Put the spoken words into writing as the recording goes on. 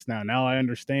now. Now I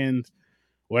understand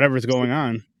whatever's going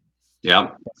on.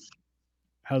 Yeah.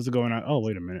 How's it going on? Oh,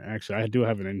 wait a minute. Actually, I do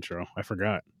have an intro. I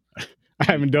forgot. I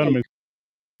haven't done them.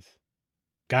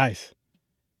 Guys,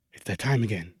 it's that time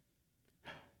again.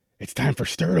 It's time for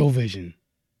Sturd Vision.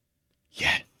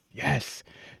 Yes,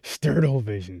 Sturd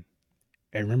Vision.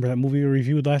 And remember that movie we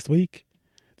reviewed last week?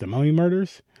 The Mummy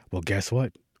Murders? Well, guess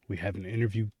what? We have an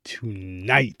interview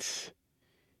tonight.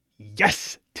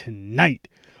 Yes, tonight.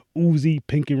 Uzi,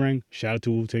 Pinky Ring. Shout out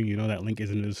to Wu-Tang. You know that link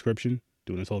is in the description.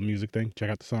 Doing this whole music thing. Check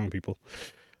out the song, people.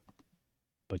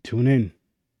 But tune in.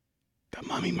 The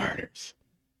Mummy Murders.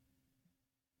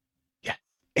 Yeah,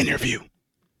 interview.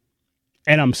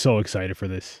 And I'm so excited for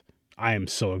this. I am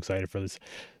so excited for this.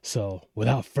 So,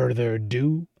 without further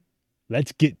ado,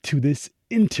 let's get to this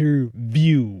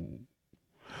interview.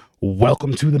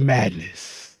 Welcome to the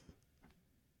madness.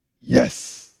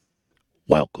 Yes,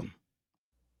 welcome.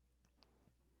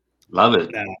 Love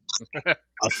it. Now,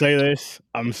 I'll say this.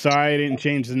 I'm sorry I didn't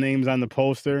change the names on the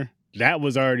poster. That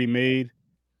was already made.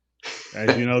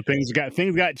 As you know, things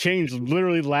got changed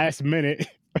literally last minute.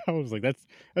 I was like,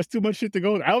 that's too much shit to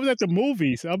go. I was at the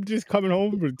movies. I'm just coming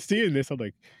home and seeing this. I'm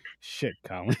like, shit,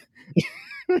 Colin.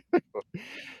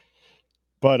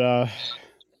 But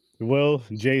Will,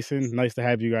 Jason, nice to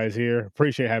have you guys here.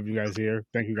 Appreciate having you guys here.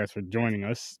 Thank you guys for joining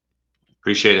us.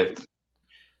 Appreciate it.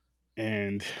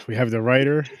 And we have the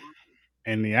writer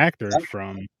and the actor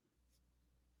from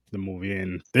the movie,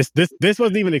 and this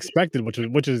wasn't even expected,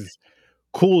 which is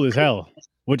cool as hell.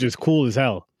 Which is cool as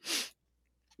hell.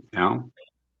 Yeah.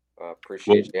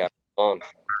 Appreciate you having on.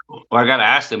 Well, I got to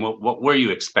ask them, what were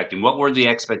you expecting? What were the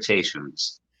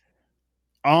expectations?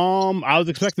 I was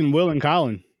expecting Will and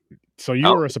Colin, so you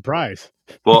were a surprise.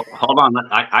 Well, hold on.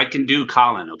 I can do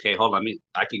Colin. Okay, hold on.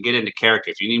 I can get into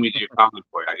character. If you need me to do Colin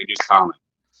for it, I can do Colin.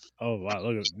 Oh wow!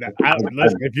 Look at that.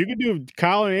 Listen, if you could do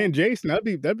Colin and Jason,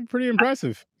 that'd be pretty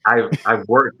impressive. I've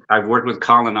worked with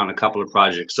Colin on a couple of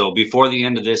projects. So before the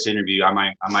end of this interview, I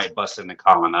might bust into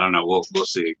Colin. I don't know. We'll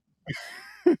see.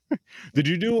 Did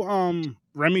you do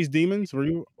Remy's Demons? Were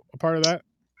you a part of that?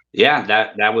 Yeah,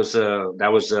 that was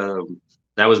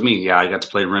me. Yeah, I got to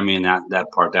play Remy in that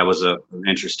part. That was an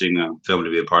interesting film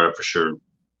to be a part of for sure.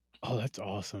 Oh, that's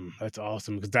awesome. That's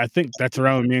awesome because I think that's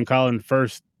around when me and Colin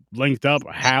first linked up.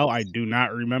 How I do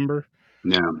not remember.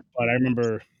 Yeah, but I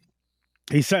remember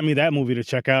he sent me that movie to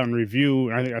check out and review.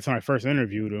 And I think that's when I first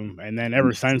interviewed him. And then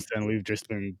ever since then, we've just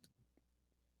been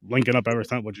linking up ever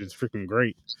since, which is freaking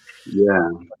great. Yeah,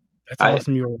 that's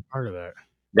awesome. You were a part of that.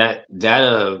 That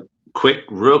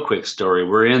real quick story.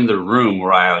 We're in the room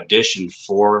where I auditioned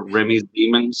for Remy's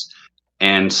Demons,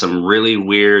 and some really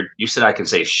weird. You said I can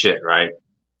say shit, right?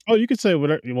 Oh, you could say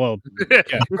whatever. Well, yeah.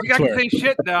 If you can say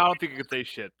shit, no, I don't think you can say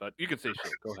shit, but you can say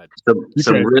shit. Go ahead.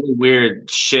 Some really weird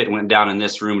shit went down in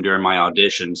this room during my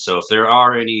audition. So if there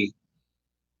are any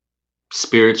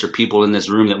spirits or people in this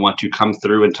room that want to come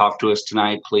through and talk to us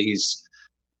tonight, please,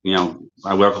 we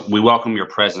welcome your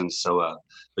presence. So,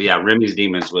 but yeah, Remy's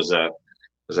Demons was a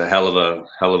hell of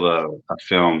a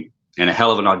film and a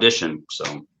hell of an audition.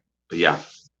 So, but yeah.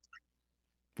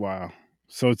 Wow.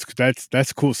 So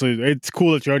that's cool. So it's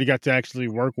cool that you already got to actually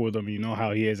work with him. You know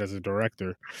how he is as a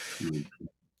director.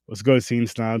 Let's go, Scene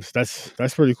Snobs. That's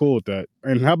pretty cool with that.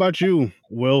 And how about you,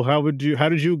 Will? How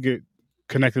did you get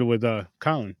connected with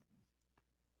Colin?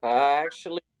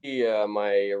 Actually,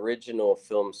 my original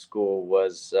film school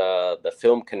was the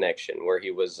Film Connection, where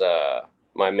he was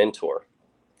my mentor,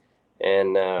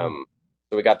 and so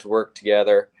we got to work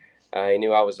together. He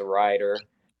knew I was a writer,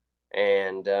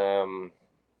 and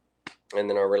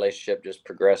then our relationship just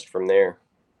progressed from there.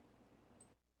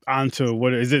 Onto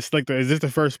what is this like? Is this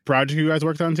the first project you guys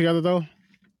worked on together though?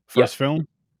 First film?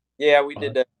 Yeah, we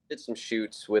did some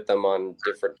shoots with them on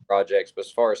different projects, but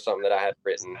as far as something that I had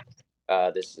written,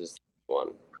 this is one.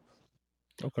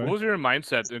 Okay. What was your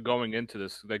mindset going into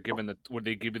this? Like, would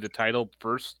they give you the title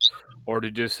first, or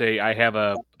did you just say, "I have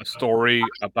a story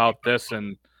about this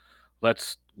and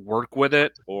let's work with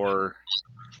it"? Or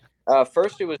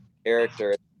first, it was the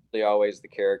character. It's always the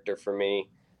character for me.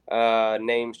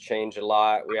 Names change a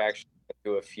lot. We actually went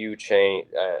through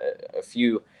a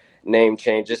few name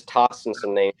changes, tossing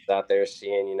some names out there,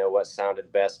 seeing what sounded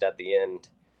best at the end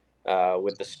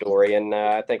with the story. And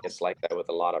I think it's like that with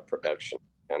a lot of production.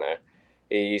 Kind of,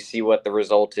 you see what the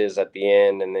result is at the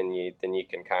end, and then you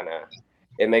can kind of,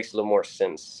 it makes a little more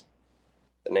sense.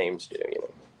 The names do,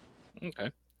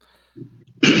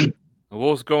 Okay. What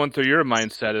was going through your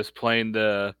mindset as playing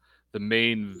the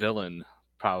main villain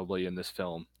probably in this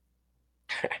film?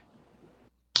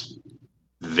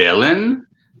 Villain?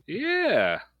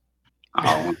 Yeah.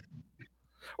 Oh.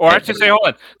 Or I should say, hold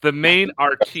on, the main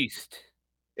artiste.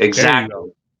 Exactly.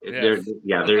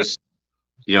 Yes. There's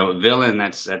villain.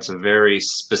 That's a very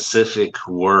specific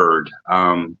word.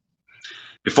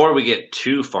 Before we get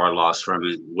too far lost from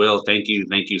it, Will, thank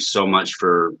you so much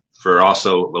for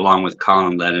also, along with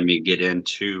Colin, letting me get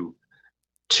into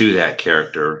that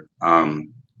character.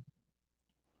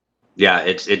 Yeah,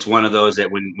 it's one of those that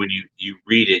when you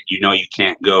read it, you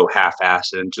can't go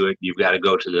half-assed into it. You've got to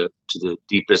go to the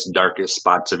deepest, darkest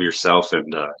spots of yourself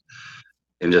and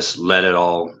just let it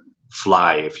all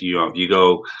fly. If you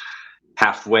go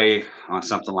halfway on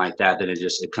something like that, then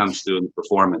it comes through in the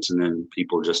performance, and then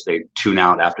people they tune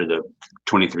out after the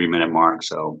 23-minute mark.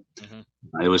 So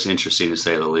it was interesting to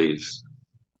say the least.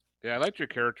 Yeah, I liked your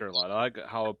character a lot. I like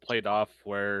how it played off,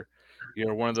 where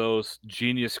you're one of those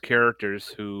genius characters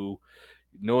who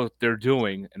know what they're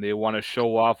doing and they want to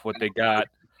show off what they got.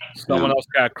 Someone else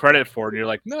got credit for it, and you're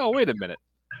like, no, wait a minute.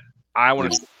 I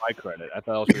want to see my credit. I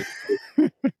thought it was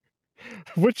really cool.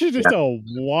 Which is just a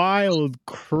wild,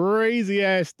 crazy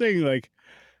ass thing. Like,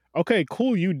 okay,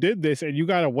 cool, you did this and you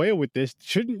got away with this.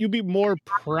 Shouldn't you be more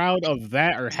proud of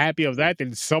that or happy of that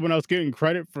than someone else getting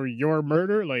credit for your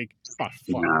murder? Like, oh,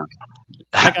 fuck.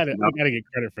 I gotta get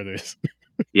credit for this.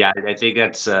 Yeah, I think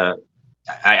that's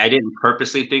I didn't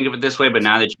purposely think of it this way, but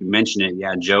now that you mention it,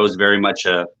 yeah, Joe's very much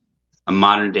a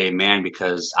modern day man,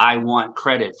 because I want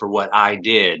credit for what I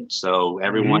did. So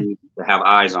everyone needs to have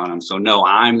eyes on him. So no,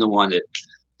 I'm the one that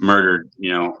murdered,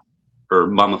 or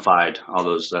mummified all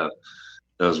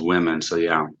those women. So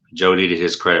yeah, Joe needed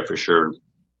his credit for sure.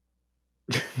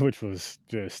 Which we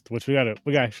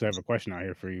actually have a question out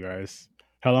here for you guys.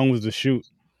 How long was the shoot?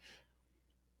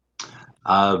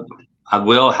 I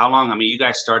will. How long? I mean, you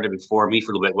guys started before me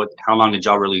for a little bit. How long did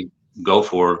y'all really go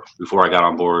for before I got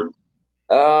on board?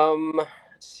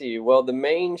 Let's see. Well, the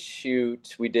main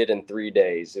shoot we did in 3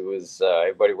 days. It was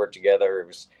everybody worked together.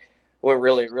 Went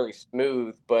really, really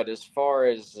smooth. But as far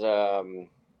as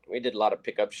we did a lot of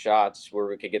pickup shots where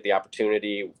we could get the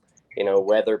opportunity,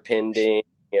 weather pending,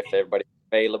 if everybody's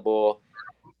available.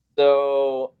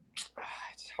 So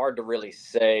it's hard to really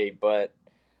say, but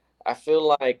I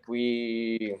feel like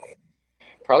we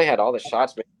probably had all the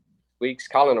shots maybe weeks.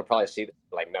 Colin will probably see that,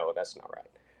 like, no, that's not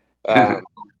right.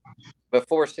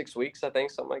 Before 6 weeks, I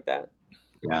think, something like that.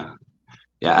 Yeah.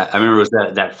 I remember it was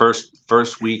that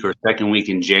first week or second week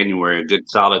in January, a good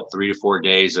solid 3 to 4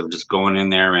 days of just going in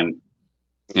there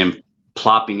and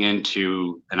plopping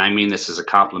into, and I mean this as a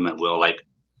compliment, Will, like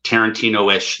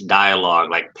Tarantino-ish dialogue,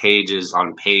 like pages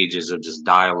on pages of just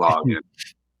dialogue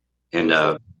and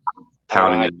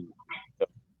pounding it.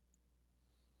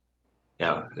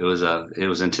 Yeah, it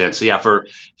was intense. So yeah, for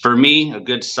me, a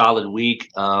good solid week.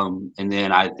 And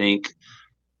then I think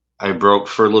I broke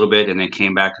for a little bit and then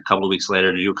came back a couple of weeks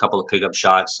later to do a couple of pickup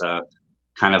shots,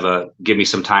 kind of give me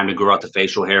some time to grow out the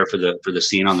facial hair for the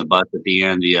scene on the bus at the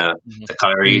end, the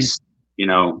Clarice,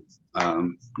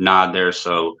 nod there.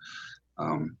 So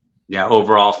yeah,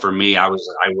 overall for me, I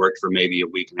worked for maybe a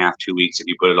week and a half, 2 weeks if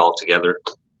you put it all together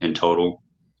in total.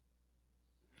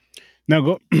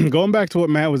 Now, going back to what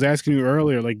Matt was asking you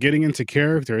earlier, like getting into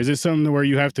character, is it something where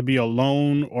you have to be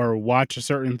alone or watch a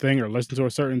certain thing or listen to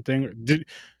a certain thing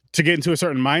to get into a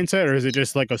certain mindset, or is it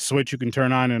just like a switch you can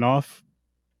turn on and off?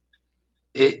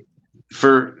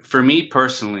 For me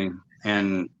personally,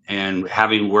 and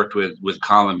having worked with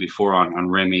Colin before on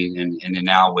Remy and then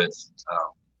now with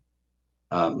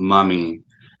Mummy,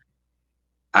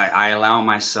 I allow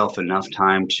myself enough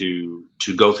time to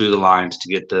go through the lines, to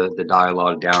get the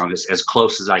dialogue down as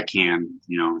close as I can,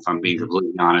 if I'm being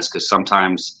completely honest, because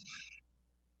sometimes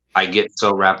I get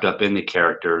so wrapped up in the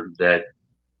character that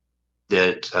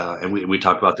and we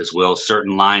talked about this, Will,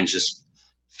 certain lines just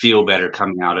feel better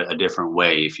coming out a different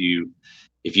way. If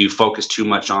you focus too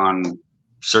much on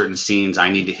certain scenes, I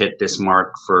need to hit this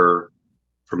mark for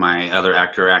my other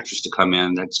actor or actress to come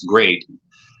in. That's great.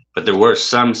 But there were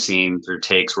some scenes or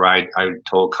takes where I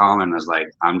told Colin, I was like,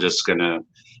 I'm just going to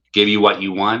give you what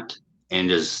you want and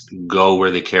just go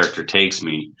where the character takes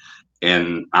me.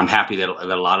 And I'm happy that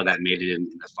a lot of that made it in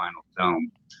the final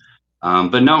film.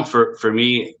 But no, for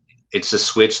me, it's a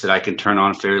switch that I can turn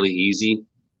on fairly easy.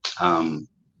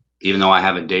 Even though I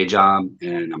have a day job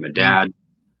and I'm a dad,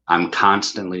 I'm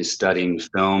constantly studying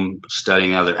film,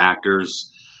 studying other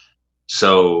actors.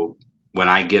 So when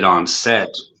I get on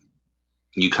set,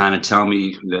 you kind of tell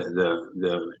me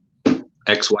the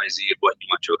XYZ of what you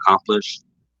want to accomplish,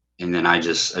 and then I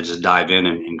just dive in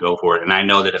and go for it. And I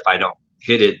know that if I don't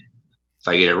hit it, if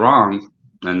I get it wrong,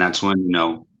 then that's when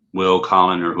Will,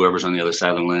 Colin, or whoever's on the other side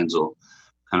of the lens will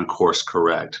kind of course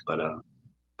correct. But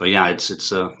yeah,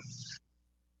 it's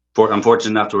I'm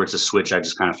fortunate enough to where it's a switch I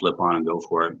just kind of flip on and go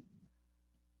for it.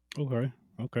 Okay.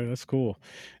 Okay, that's cool.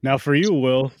 Now for you,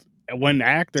 Will, when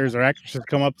actors or actresses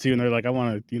come up to you and they're like, I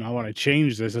want to, I want to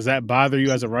change this, does that bother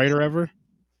you as a writer ever?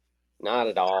 Not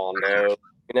at all. No.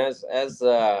 And as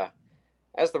the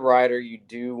writer, you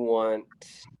do want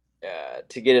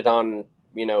to get it on,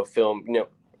 film,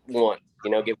 once,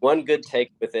 get one good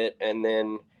take with it, and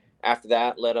then after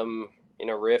that, let them,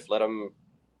 riff, let them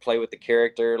play with the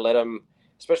character, let them,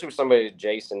 especially with somebody like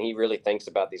Jason, he really thinks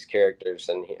about these characters,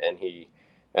 and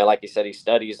like you said, he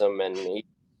studies them, and he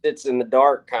sits in the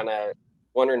dark, kind of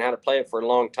wondering how to play it for a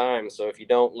long time. So if you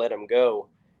don't let him go,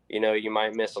 you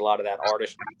might miss a lot of that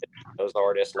artistry that those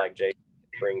artists like Jason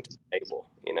bring to the table.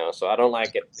 So I don't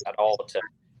like it at all to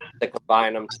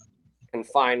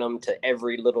confine them to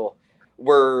every little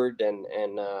word, and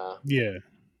Yeah.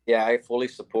 yeah, I fully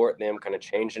support them kind of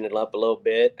changing it up a little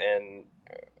bit, and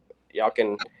y'all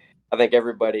can. I think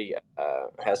everybody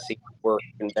has seen work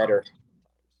and better.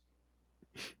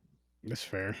 That's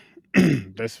fair.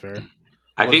 That's fair.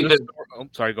 I think that. Oh,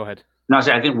 sorry, go ahead. No,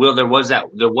 I think Will, there was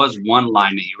one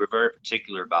line that you were very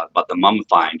particular about the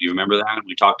mummifying. Do you remember that?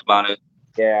 We talked about it.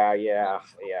 Yeah.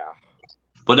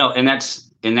 But no, and that's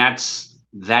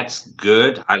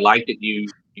good. I like that you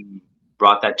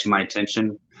brought that to my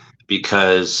attention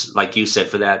because, like you said,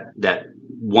 for that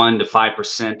 1 to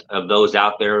 5% of those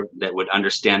out there that would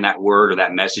understand that word or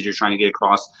that message you're trying to get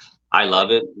across, I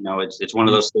love it. It's one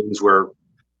of those things where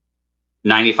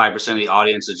 95% of the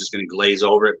audience is just going to glaze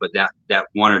over it, but that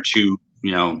 1 or 2,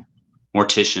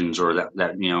 morticians or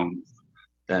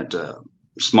that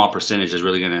small percentage is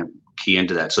really going to key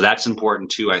into that. So that's important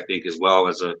too, I think, as well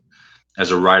as a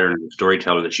writer and a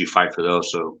storyteller, that you fight for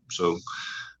those. So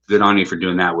good on you for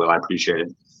doing that, Will. I appreciate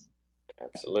it.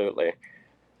 Absolutely.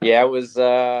 Yeah, it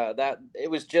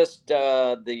was just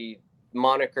the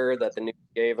moniker that the news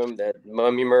gave him, that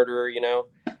mummy murderer, it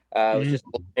was just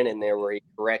a line in there where he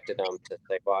corrected them to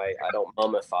say, well, I don't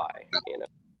mummify,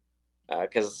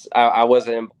 because I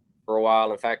wasn't in for a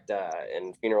while. In fact,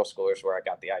 in funeral school is where I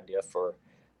got the idea for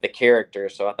the character.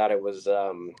 So I thought it was,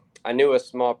 I knew a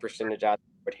small percentage out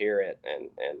there would hear it, and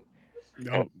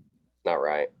Oh, not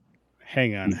right.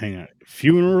 hang on.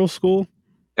 Funeral school?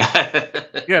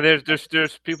 Yeah,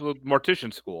 there's people at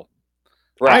mortician school.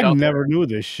 Right. I never knew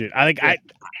this shit. I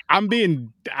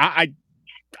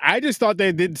just thought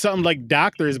they did something like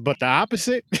doctors, but the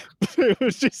opposite. It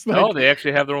was just like, No, they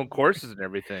actually have their own courses and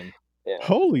everything. Yeah.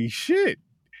 Holy shit.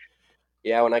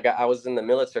 Yeah, I was in the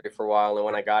military for a while,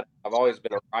 and I've always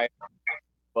been a writer,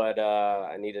 but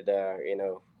I needed a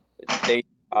day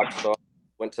job, so I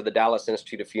went to the Dallas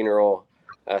Institute of Funeral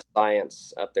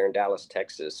Science up there in Dallas,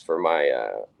 Texas, for my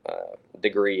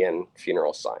degree in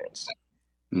funeral science.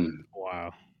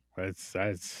 Wow, that's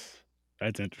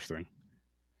interesting.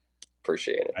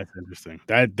 Appreciate it. That's interesting.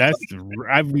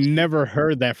 I've never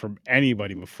heard that from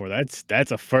anybody before.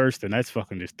 That's a first, and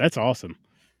that's awesome.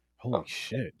 Holy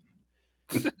shit.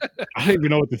 I don't even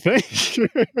know what to think.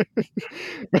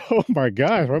 Oh my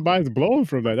gosh, my mind's blown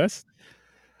from that. That's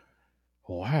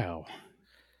wow.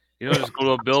 You don't just go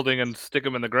to a building and stick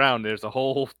them in the ground. There's a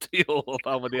whole deal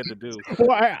about what they have to do.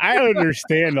 Well, I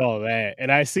understand all that,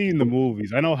 and I seen the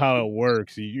movies. I know how it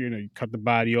works. You cut the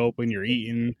body open, you're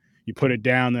eating, you put it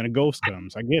down, then a ghost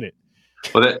comes. I get it.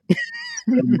 Well,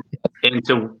 and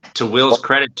to Will's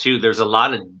credit too, there's a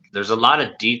lot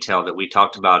of detail that we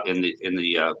talked about in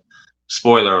the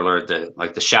spoiler alert,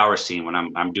 the shower scene when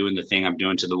I'm doing the thing I'm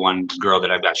doing to the one girl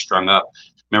that I've got strung up.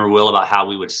 Remember, Will, about how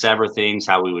we would sever things,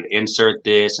 how we would insert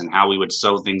this, and how we would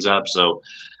sew things up. So,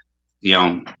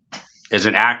 as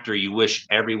an actor, you wish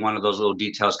every one of those little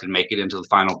details could make it into the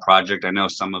final project. I know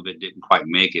some of it didn't quite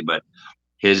make it, but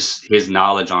his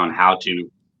knowledge on how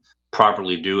to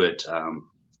properly do it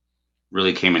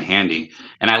really came in handy.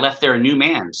 And I left there a new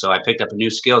man, so I picked up a new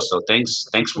skill. So thanks,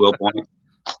 Will.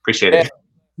 Appreciate it.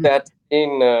 That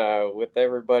scene with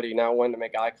everybody not wanting to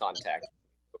make eye contact.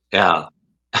 Yeah.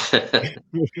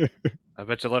 I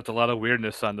bet you left a lot of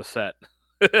weirdness on the set.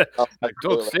 Like,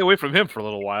 don't stay away from him for a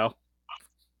little while.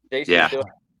 Jason's still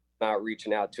not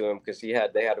reaching out to him because they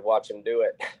had to watch him do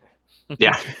it.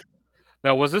 Yeah.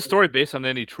 Now, was this story based on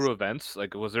any true events?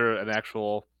 Like, was there an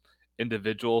actual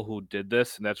individual who did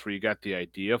this, and that's where you got the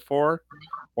idea for,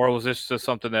 or was this just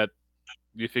something that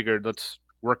you figured, let's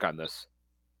work on this?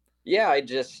 Yeah, I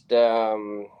just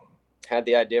had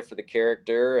the idea for the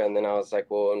character, and then I was like,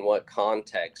 well, in what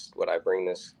context would I bring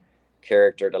this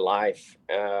character to life?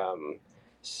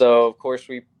 So of course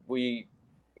we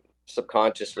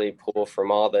subconsciously pull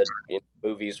from all the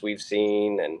movies we've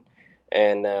seen,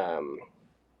 and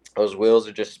those wheels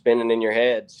are just spinning in your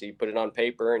head. So you put it on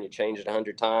paper and you change it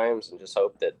 100 times and just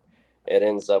hope that it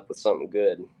ends up with something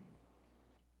good.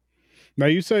 Now,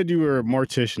 you said you were a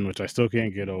mortician, which I still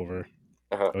can't get over,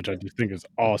 Uh-huh. which I just think is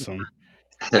awesome.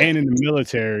 And in the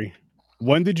military,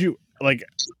 when did you, like,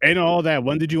 and all that,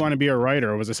 when did you want to be a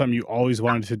writer? Or was it something you always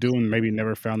wanted to do and maybe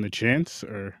never found the chance?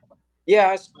 Or Yeah,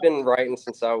 I've been writing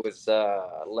since I was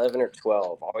 11 or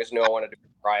 12. Always knew I wanted to be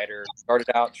a writer. Started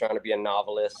out trying to be a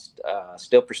novelist,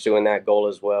 still pursuing that goal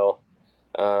as well.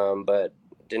 But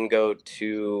didn't go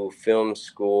to film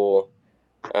school.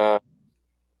 I'd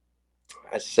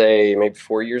say maybe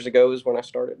 4 years ago is when I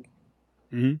started.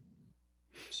 Mm-hmm.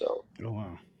 So, oh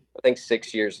wow, I think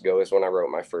 6 years ago is when I wrote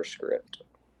my first script.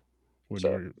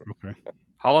 okay.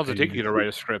 How long does it take you to write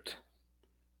a script?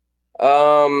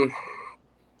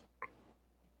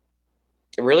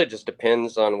 It really just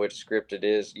depends on which script it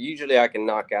is. Usually I can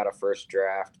knock out a first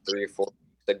draft, 3 or 4,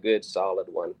 a good solid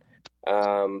one.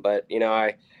 But you know,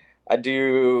 I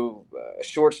do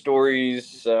short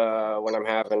stories when I'm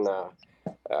having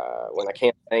when I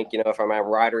can't think. You know, if I'm at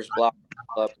writer's block,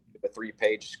 up a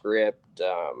 3-page script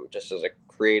just as a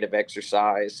creative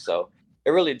exercise. So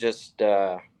it really just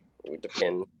would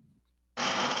depend.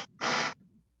 That's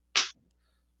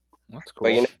cool.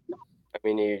 But you know, I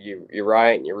mean, you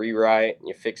write and you rewrite and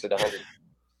you fix it 100.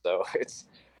 So it's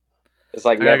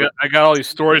like never. I got all these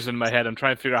stories in my head. I'm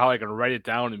trying to figure out how I can write it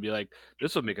down and be like,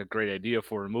 this would make a great idea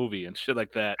for a movie and shit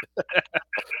like that.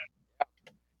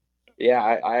 Yeah,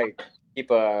 I keep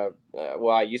a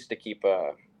well, I used to keep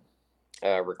a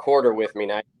recorder with me.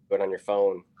 Now you can do it on your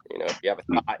phone. You know, if you have a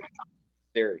thought,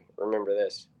 Siri, remember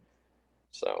this.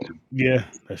 So Yeah,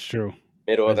 that's true.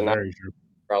 middle That's of the night, very true.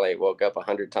 probably woke up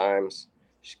 100 times.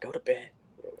 Just go to bed.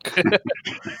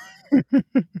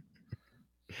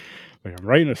 Like, I'm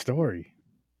writing a story.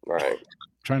 Right. I'm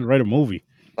trying to write a movie.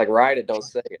 Like write it, don't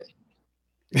say it.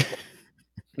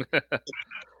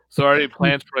 So are there any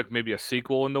plans for like maybe a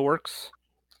sequel in the works?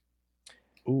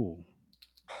 Ooh.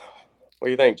 What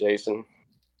do you think, Jason?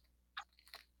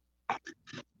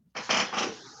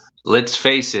 Let's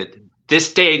face it,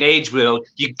 this day and age, Will,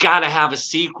 you gotta have a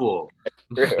sequel.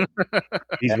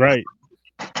 He's right.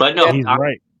 But no, he's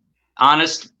right.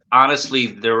 Honestly,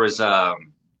 there was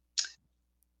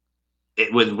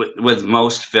with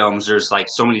most films, there's like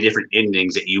so many different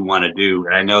endings that you want to do,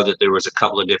 and I know that there was a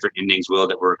couple of different endings, Will,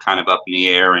 that were kind of up in the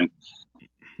air, and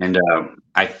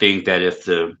I think that if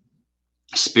the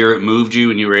spirit moved you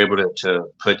and you were able to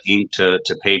put ink to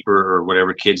paper or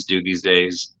whatever kids do these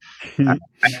days,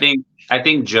 I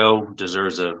think Joe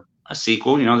deserves a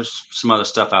sequel. You know, there's some other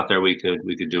stuff out there we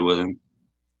could do with him.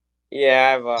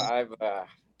 Yeah, I've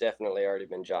definitely already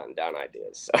been jotting down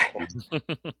ideas. So.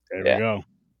 There we go.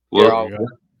 Well,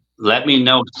 let me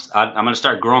know. I'm going to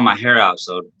start growing my hair out.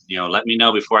 So, you know, let me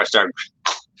know before I start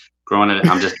growing it.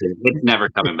 I'm just kidding. It's never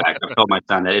coming back. I've told my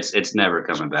son that it's never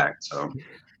coming back. So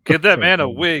give that man a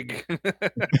wig.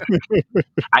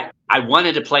 I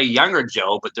wanted to play younger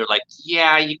Joe, but they're like,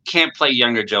 yeah, you can't play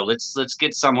younger Joe. Let's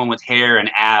get someone with hair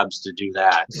and abs to do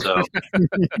that. So,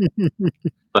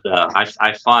 but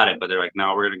I fought it, but they're like,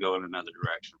 no, we're going to go in another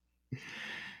direction.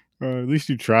 At least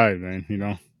you tried, man. You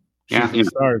know. Yeah, the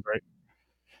stars, right?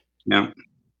 Yeah.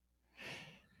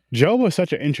 Joe was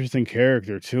such an interesting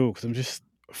character too, because I'm just,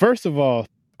 first of all,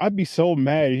 I'd be so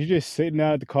mad. You're just sitting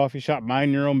out at the coffee shop,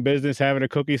 minding your own business, having a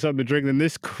cookie, something to drink, and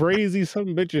this crazy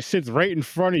something bitch just sits right in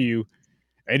front of you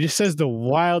and just says the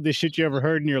wildest shit you ever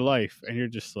heard in your life, and you're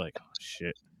just like, oh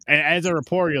shit. And as a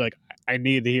reporter, you're like, I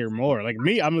need to hear more. Like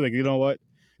me, I'm like, you know what?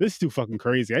 This is too fucking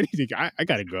crazy. I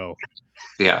gotta go.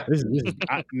 Yeah. This is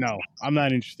no, I'm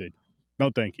not interested. No,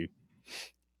 thank you.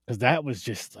 Because that was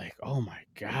just like, oh my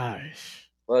gosh.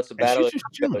 Well, it's a battle.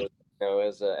 You know,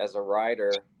 as a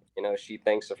writer, you know, she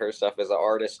thinks of herself as an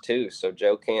artist too. So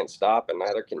Joe can't stop, and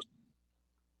neither can.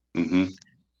 Mm-hmm.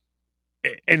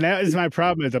 And that is my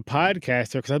problem as a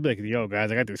podcaster, because I'd be like, yo,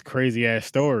 guys, I got this crazy ass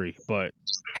story, but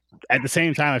at the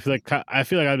same time, I feel like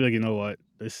I'd be like, you know what,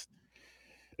 this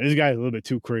guy's a little bit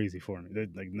too crazy for me. They're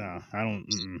like, nah, I don't.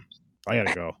 I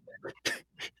gotta go.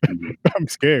 I'm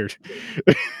scared.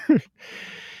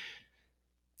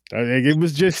 It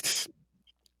was just,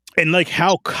 and like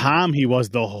how calm he was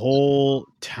the whole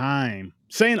time,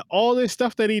 saying all this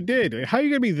stuff that he did. How are you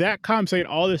gonna be that calm saying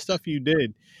all this stuff you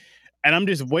did? And I'm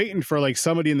just waiting for like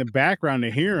somebody in the background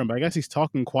to hear him. But I guess he's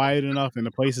talking quiet enough and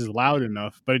the place is loud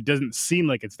enough, but it doesn't seem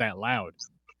like it's that loud.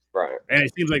 Right. And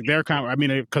it seems like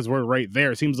because we're right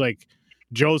there. It seems like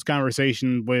Joe's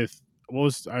conversation with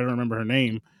I don't remember her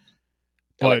name,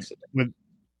 but Alexa.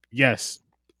 yes,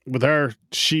 with her,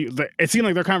 it seemed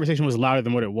like their conversation was louder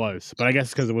than what it was, but I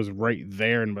guess because it was right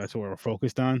there and that's what we're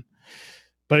focused on.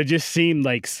 But it just seemed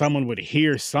like someone would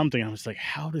hear something. I was like,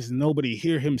 how does nobody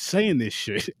hear him saying this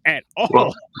shit at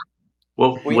all?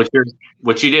 Well,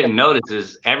 what you didn't notice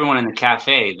is everyone in the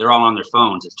cafe, they're all on their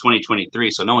phones. It's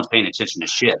 2023, so no one's paying attention to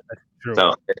shit. True.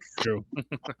 So True.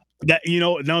 That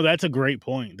no, that's a great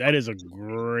point. That is a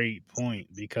great point,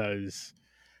 because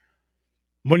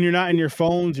when you're not in your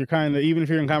phones, you're kind of, even if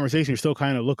you're in conversation, you're still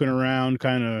kind of looking around,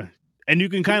 and you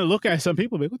can kind of look at some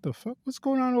people like, what the fuck? What's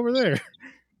going on over there?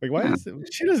 Like, why is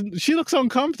it? She looks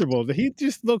uncomfortable. He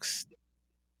just looks.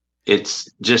 It's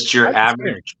just your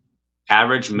average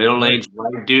middle-aged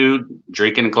white dude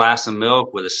drinking a glass of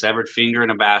milk with a severed finger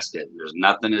in a basket. There's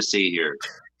nothing to see here.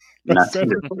 A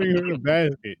severed finger in a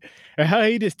basket. And how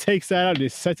he just takes that out and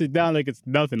just sets it down like it's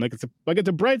nothing, like it's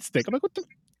a breadstick. I'm like, what the?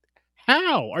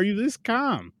 How are you this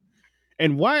calm?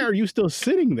 And why are you still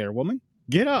sitting there, woman?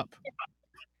 Get up.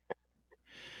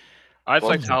 I just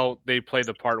liked how they played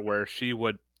the part where she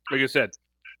would, like you said,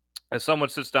 as someone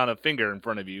sits down a finger in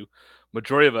front of you,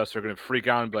 majority of us are going to freak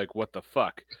out and be like, what the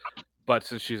fuck? But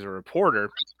since she's a reporter,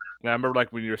 and I remember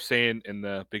like when you were saying in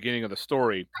the beginning of the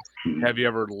story, have you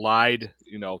ever lied,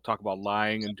 talk about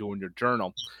lying and doing your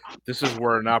journal? This is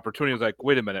where an opportunity is like,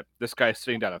 wait a minute, this guy's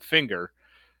sitting down a finger.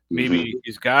 Maybe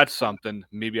he's got something.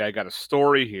 Maybe I got a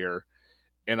story here.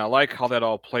 And I like how that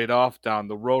all played off down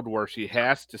the road where she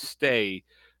has to stay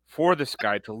for this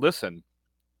guy to listen,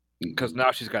 because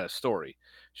now she's got a story.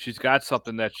 She's got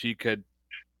something that she could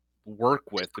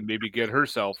work with and maybe get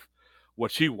herself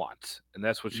what she wants. And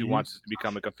that's what she wants, is to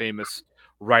become like a famous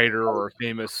writer or a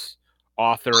famous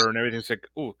author and everything. It's like,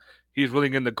 oh, he's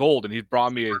really in the gold and he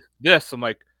brought me this. I'm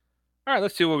like, all right,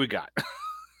 let's see what we got.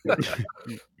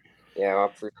 Yeah, I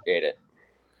appreciate it.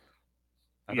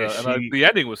 And the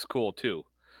ending was cool too.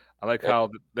 I like how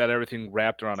that everything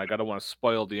wrapped around. I don't want to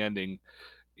spoil the ending,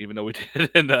 even though we did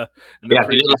it in the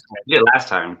previous. We did last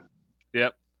time.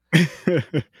 Yep.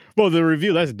 Well, the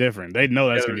review, that's different. They know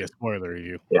that's gonna be a spoiler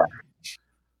review. Yeah,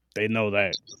 they know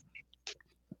that.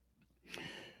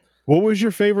 What was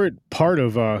your favorite part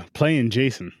of playing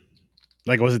Jason?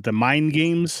 Like, was it the mind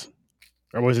games,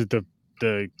 or was it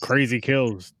the crazy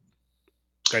kills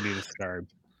that you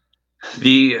described?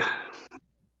 The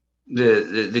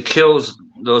kills,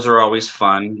 those are always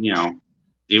fun,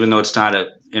 even though it's not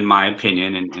in my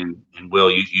opinion, and Will,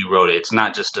 you wrote it, it's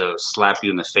not just a slap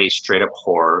you in the face straight up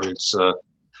horror. It's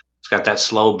got that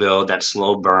slow build, that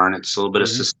slow burn. It's a little bit of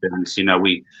suspense.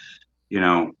 We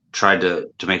tried to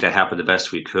make that happen the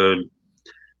best we could.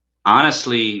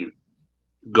 Honestly,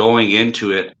 going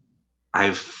into it,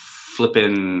 I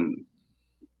flipping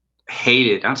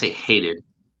hated. I don't say hated.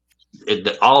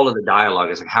 All of the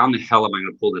dialogue is like, how in the hell am I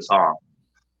going to pull this off?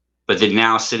 But then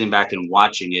now sitting back and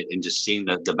watching it and just seeing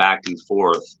the back and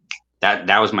forth,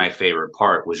 that was my favorite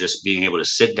part, was just being able to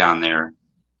sit down there,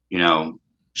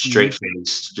 straight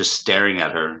faced, just staring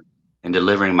at her and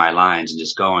delivering my lines and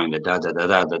just going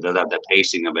the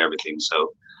pacing of everything.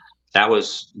 So that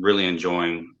was really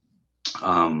enjoying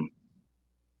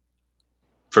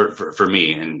for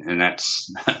me, and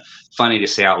that's funny to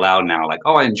say out loud now, like,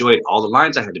 oh, I enjoyed all the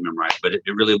lines I had to memorize, but it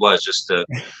really was just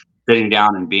sitting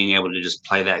down and being able to just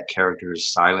play that character as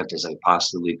silent as I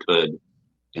possibly could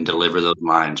and deliver those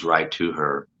lines right to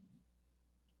her.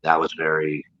 That was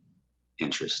very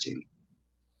interesting.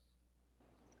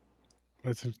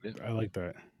 I like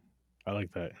that.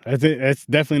 I think that's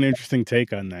definitely an interesting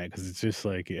take on that, because it's just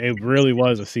like, it really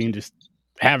was a scene, just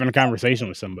having a conversation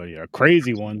with somebody, a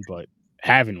crazy one, but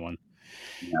having one.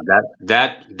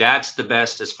 That's the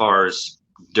best as far as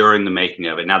during the making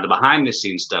of it. Now the behind the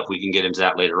scenes stuff, we can get into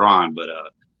that later on,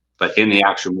 but in the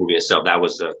actual movie itself, that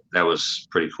was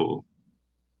pretty cool.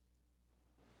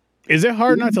 Is it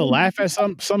hard not to laugh at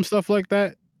some stuff like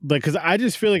that? Like, because I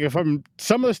just feel like if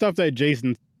some of the stuff that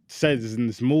Jason says is in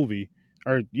this movie,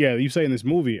 or you say in this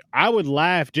movie, I would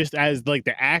laugh just as like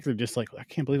the actor, just like, I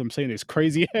can't believe I'm saying this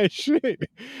crazy ass shit,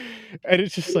 and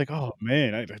it's just like, oh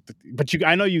man,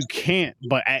 I know you can't,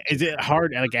 but is it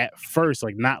hard, like at first,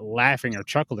 like not laughing or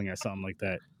chuckling at something like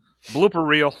that? Blooper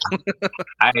reel.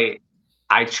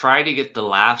 I try to get the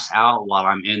laughs out while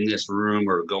I'm in this room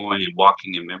or going and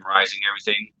walking and memorizing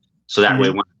everything, so that way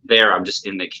when I'm there, I'm just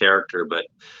in the character. But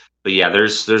yeah,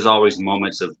 there's always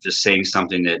moments of just saying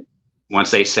something that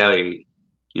once they say,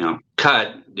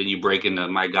 cut, then you break into,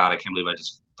 my God, I can't believe I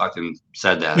just fucking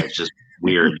said that. It's just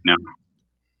weird,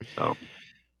 So.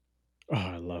 Oh,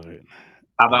 I love it.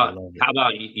 How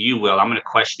about you, Will? I'm going to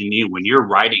question you. When you're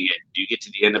writing it, do you get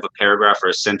to the end of a paragraph or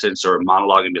a sentence or a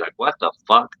monologue and be like, what the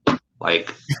fuck?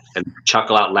 Like, and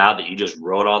chuckle out loud that you just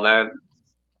wrote all that?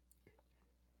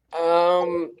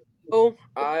 Oh,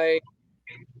 my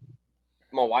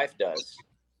wife does.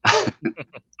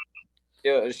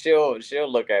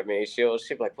 She'll look at me. She'll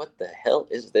be like, "What the hell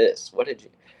is this? What did you?"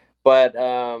 But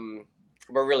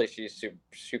really, she's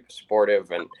super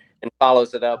supportive and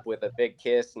follows it up with a big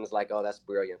kiss and is like, "Oh, that's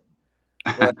brilliant."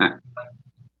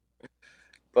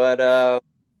 But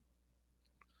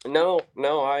no,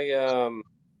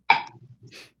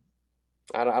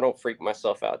 I don't freak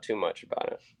myself out too much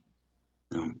about it.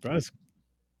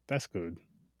 That's good.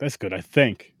 That's good. I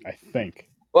think.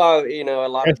 Well, a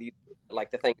lot of these,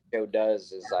 like the thing Joe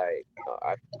does is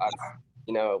I've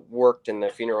worked in the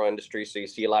funeral industry, so you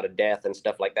see a lot of death and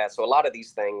stuff like that. So a lot of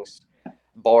these things,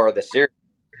 bar the serious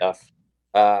stuff,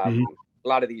 a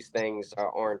lot of these things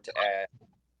aren't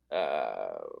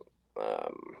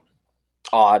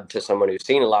odd to someone who's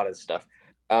seen a lot of the stuff.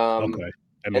 Okay,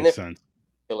 that makes sense.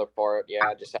 Killer part, yeah,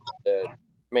 I just have to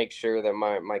make sure that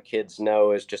my kids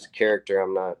know is just a character.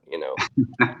 I'm not,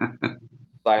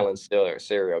 silent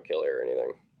serial killer or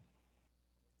anything.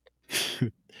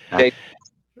 That's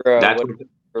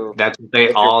what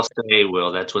they all say,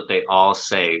 Will. That's what they all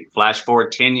say. Flash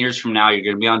forward 10 years from now, you're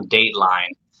going to be on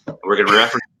Dateline. We're going to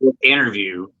reference this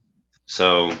interview.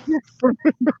 So,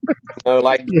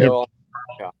 like Joe.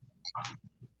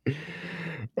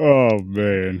 Oh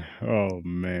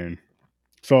man.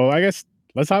 So I guess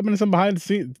let's hop into some behind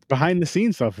the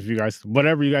scenes stuff. If you guys,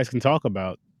 whatever you guys can talk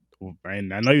about.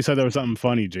 And I know you said there was something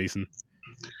funny, Jason.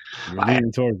 You're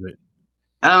leaning towards it.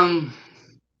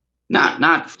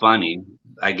 Not funny,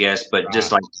 I guess, but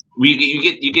just like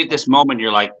you get this moment,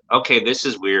 you're like, okay, this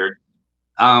is weird.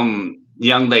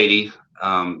 Young lady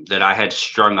that I had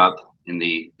strung up in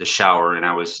the shower, and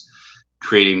I was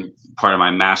creating part of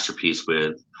my masterpiece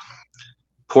with.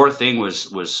 Poor thing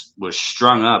was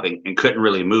strung up and couldn't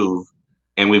really move,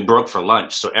 and we broke for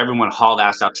lunch, so everyone hauled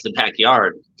ass out to the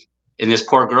backyard, and this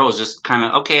poor girl was just kind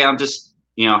of, okay, I'm just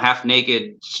half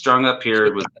naked, strung up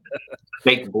here with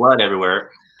fake blood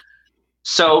everywhere.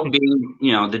 So being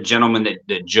the gentleman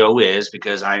that Joe is,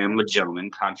 because I am a gentleman,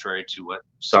 contrary to what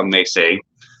some may say,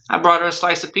 I brought her a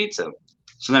slice of pizza.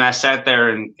 So then I sat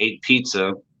there and ate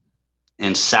pizza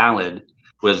and salad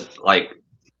with like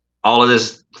all of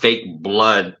this fake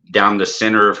blood down the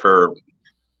center of her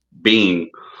being,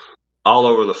 all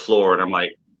over the floor. And I'm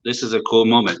like, this is a cool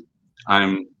moment.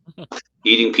 I'm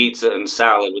eating pizza and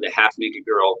salad with a half naked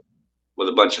girl with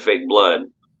a bunch of fake blood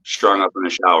strung up in a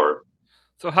shower.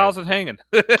 So how's it hanging?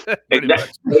 Thank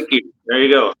you. There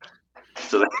you go.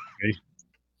 So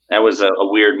that was a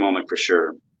weird moment for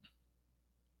sure.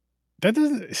 That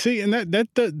doesn't see, and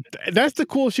that's the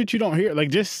cool shit you don't hear. Like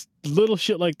just little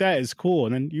shit like that is cool.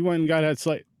 And then you went and got a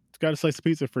slice of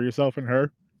pizza for yourself and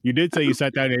her. You did say you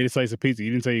sat down and ate a slice of pizza.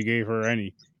 You didn't say you gave her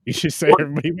any. You should say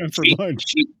everybody went for lunch.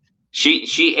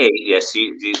 She ate. Yes,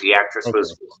 the actress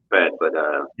was fed, but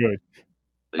good.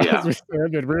 But yeah,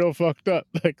 I've been real fucked up.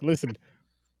 Like, listen,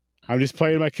 I'm just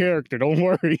playing my character. Don't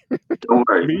worry. Don't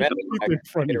worry.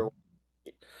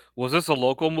 Was this a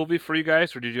local movie for you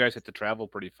guys, or did you guys have to travel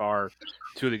pretty far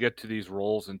to get to these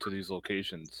roles and to these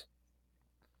locations?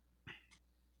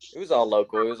 It was all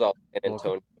local. It was all San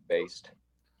Antonio based.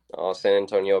 All San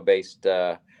Antonio based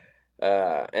in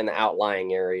the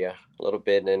outlying area. A little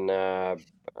bit in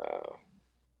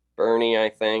Bernie, I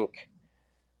think.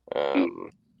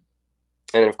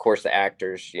 And of course the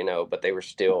actors, but they were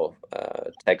still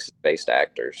Texas based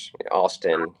actors.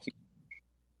 Austin.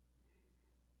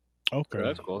 Okay,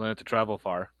 that's cool. Then have to travel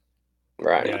far,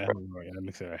 right? Yeah, that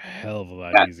makes it a hell of a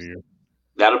lot easier.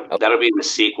 That'll be in the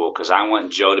sequel, because I want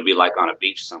Joe to be like on a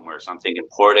beach somewhere. So I'm thinking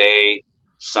Port A,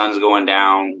 sun's going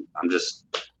down. I'm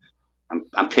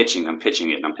pitching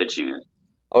it.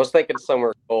 I was thinking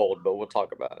somewhere cold, but we'll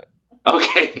talk about it.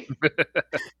 Okay.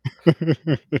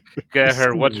 Get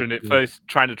her. What's her name? Face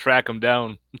trying to track him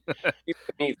down. Keep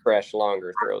the meat fresh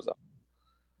longer. Throws up.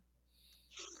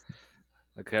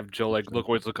 Like have Joe look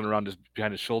always looking around just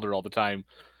behind his shoulder all the time.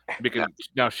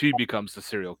 Now she becomes the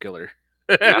serial killer.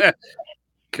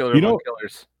 Killer among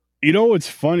killers. You know what's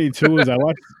funny too is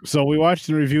we watched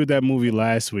and reviewed that movie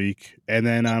last week, and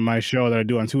then on my show that I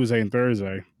do on Tuesday and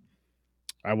Thursday,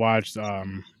 I watched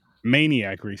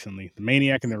Maniac recently, the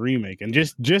Maniac and the remake, and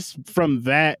just from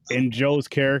that and Joe's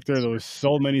character, there was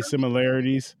so many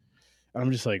similarities. I'm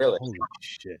just like, really? Holy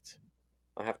shit!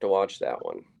 I have to watch that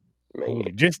one.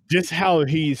 Holy, just how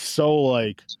he's so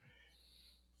like.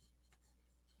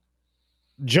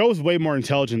 Joe's way more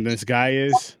intelligent than this guy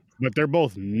is, but they're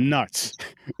both nuts.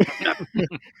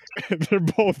 They're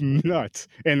both nuts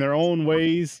in their own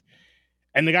ways.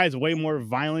 And the guy's way more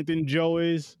violent than Joe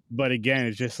is. But again,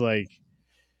 it's just like,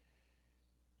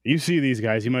 You see these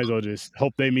guys, you might as well just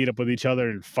hope they meet up with each other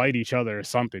and fight each other or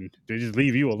something. They just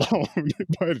leave you alone.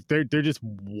 But they're just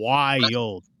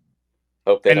wild.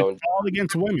 Hope they And it's don't. all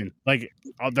against women. Like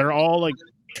they're all like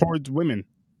towards women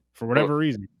for whatever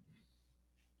reason.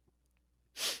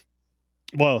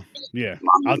 Well, yeah.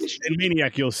 In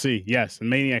Maniac, you'll see. Yes, in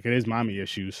Maniac, it is mommy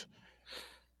issues.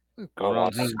 Go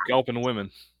around just gulping women.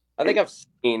 I think I've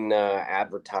seen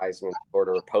advertisements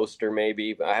or a poster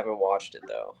maybe, but I haven't watched it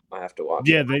though. I have to watch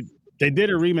Yeah, it. they did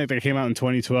a remake that came out in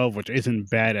 2012, which isn't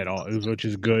bad at all, which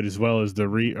is good, as well as the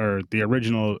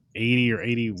original 80 or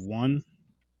 81.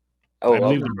 Oh, I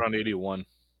believe around 81.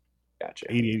 Gotcha.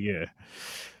 80, yeah.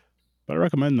 But I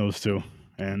recommend those two,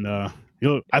 and I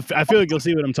feel like you'll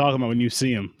see what I'm talking about when you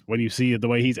see him. When you see the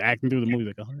way he's acting through the movie,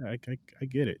 like, oh, I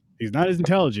get it. He's not as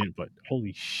intelligent, but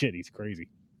holy shit, he's crazy.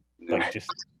 Like, just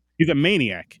he's a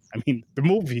maniac. I mean, the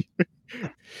movie.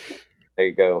 There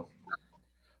you go.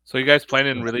 So you guys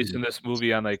planning on releasing this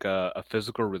movie on like a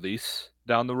physical release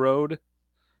down the road?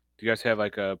 Do you guys have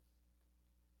like to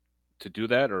do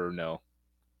that or no?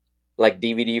 Like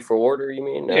DVD for order, you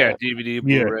mean? Yeah, DVD,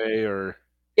 Blu-ray, or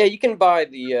yeah, you can buy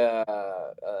the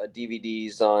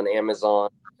DVDs on Amazon,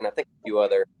 and I think a few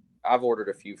other. I've ordered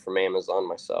a few from Amazon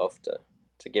myself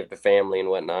to give the family and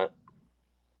whatnot.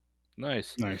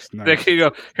 Nice. There you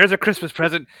go. Here's a Christmas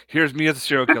present. Here's me as a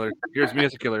serial killer. Here's me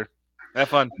as a killer. Have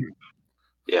fun.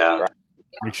 Yeah.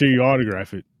 Make sure you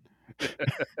autograph it.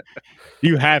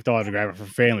 You have to autograph it for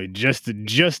family just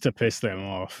to piss them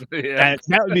off. Yeah.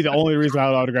 That would be the only reason I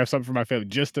would autograph something for my family,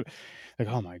 just to like,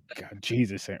 oh my god,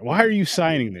 Jesus, why are you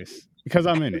signing this? Because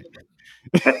I'm in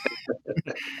it.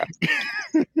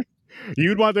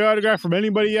 You'd want the autograph from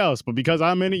anybody else, but because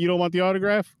I'm in it, you don't want the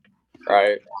autograph,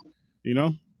 right? You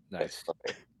know, nice.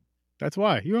 That's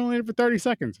why you were only in it for 30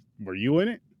 seconds. Were you in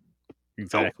it?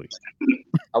 Exactly.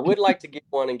 I would like to get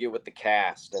one and get with the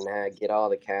cast and get all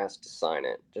the cast to sign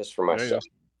it just for myself.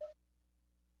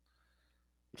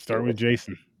 Start with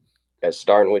Jason.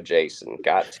 Starting with Jason.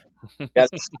 Got to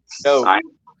start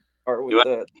with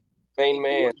the main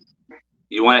man.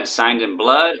 You want it signed in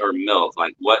blood or milk?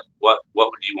 Like what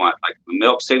would you want? Like a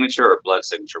milk signature or blood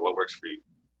signature? What works for you?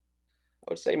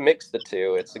 I would say mix the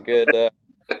two. It's a good.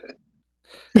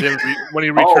 When he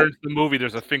returns the movie,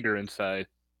 there's a finger inside.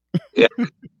 Yeah.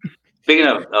 Speaking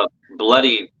of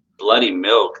bloody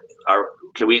milk,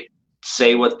 can we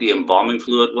say what the embalming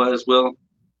fluid was, Will? Do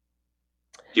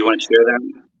you want to share that?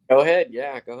 Go ahead.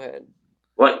 Yeah, go ahead.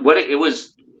 What it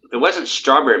was? It wasn't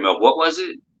strawberry milk. What was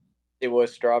it? It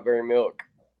was strawberry milk.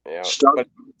 Yeah. Strawberry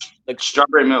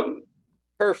milk.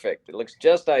 Perfect. It looks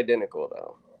just identical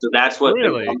though. So that's what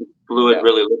the fluid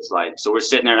really looks like. So we're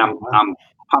sitting there and I'm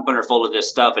pumping her full of this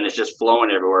stuff and it's just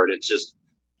flowing everywhere. It's just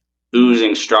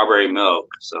oozing strawberry milk.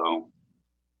 So,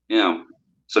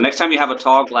 so next time you have a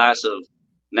tall glass of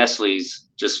Nestle's,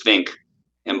 just think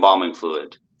embalming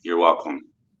fluid. You're welcome.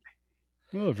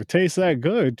 Well, if it tastes that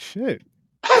good, shit.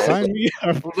 Sign me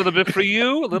up. A little bit for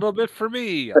you, a little bit for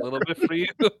me, a little bit for you.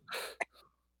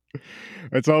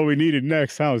 That's all we needed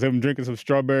next, huh? Was him drinking some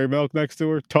strawberry milk next to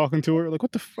her, talking to her. Like,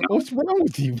 what the fuck? What's wrong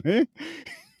with you, man?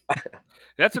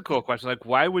 That's a cool question. Like,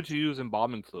 why would you use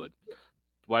embalming fluid?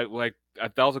 Why, like,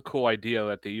 that was a cool idea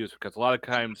that they use, because a lot of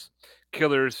times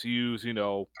killers use,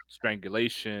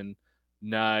 strangulation,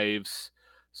 knives,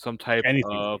 some type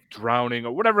of drowning,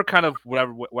 or whatever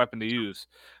weapon they use.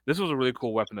 This was a really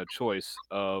cool weapon of choice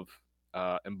of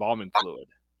embalming fluid.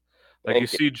 Like you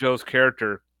see Joe's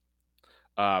character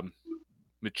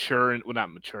mature, and well,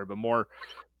 not mature, but more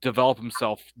develop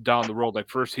himself down the road. Like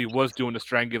first he was doing the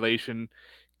strangulation,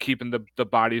 keeping the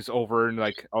bodies over, and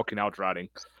like, okay, now it's rotting.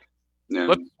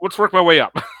 Yeah. Let's work my way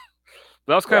up.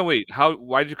 That was kind of weird.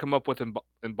 Why did you come up with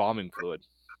embalming fluid?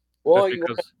 Well, you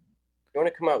want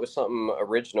to come out with something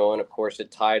original, and of course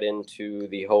it tied into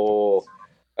the whole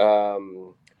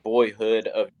boyhood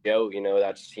of Joe.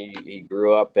 That's he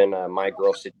grew up in a My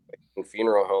Girl situation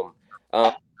funeral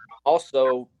home.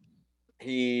 Also,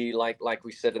 he like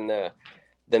we said in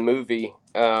the movie,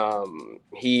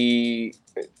 he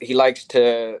likes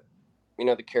to,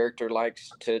 the character likes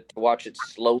to watch it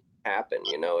slowly happen.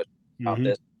 It's about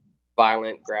this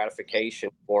violent gratification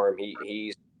for him.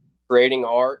 He's creating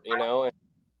art, and if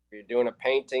you're doing a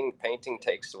painting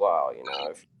takes a while.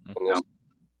 If you're doing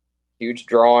huge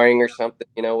drawing or something,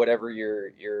 whatever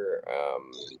your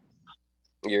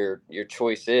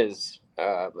choice is.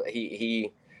 But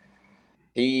he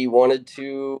wanted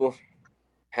to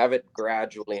have it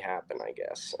gradually happen, I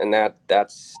guess, and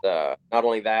that's not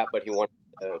only that, but he wanted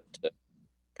to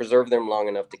preserve them long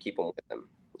enough to keep them with him.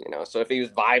 So if he was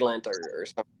violent or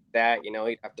something like that,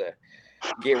 he'd have to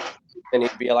get, and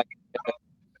he'd be like a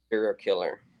serial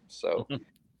killer. So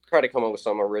try to come up with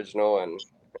something original and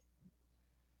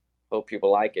hope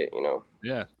people like it, you know.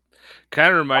 Yeah.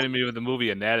 Kind of reminded me of the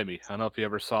movie Anatomy. I don't know if you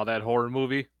ever saw that horror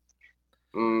movie.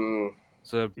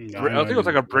 So No, I think it was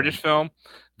like a British yeah. film.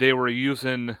 They were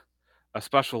using a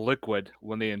special liquid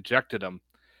when they injected them.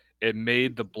 It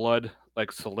made the blood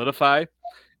like solidify,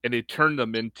 and they turned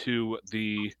them into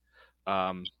the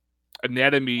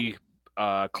anatomy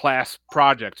class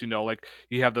projects. You know, like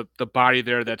you have the body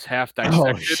there that's half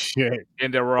Oh dissected, shit!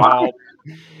 and they were all,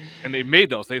 and they made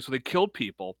those. So they killed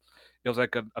people. It was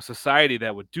like a society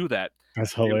that would do that.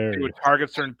 That's They would hilarious.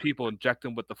 target certain people, inject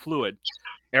them with the fluid.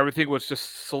 Everything would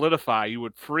just solidify. You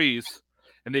would freeze,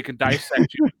 and they can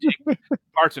dissect you, take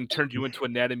parts, and turn you into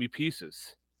anatomy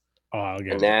pieces. Oh,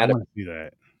 again, I Anatomy. want to see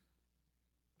that.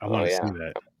 I want to see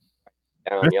that.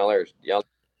 Y'all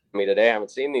me today. I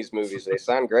haven't seen these movies. They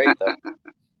sound great though.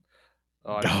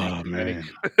 Oh, I've seen Oh too many. man,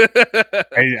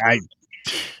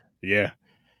 yeah,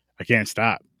 I can't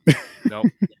stop. Nope.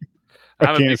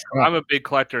 I can't stop. I'm a big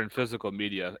collector in physical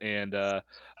media, and I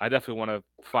definitely want to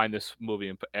find this movie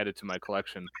and add it to my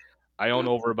collection. I own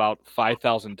over about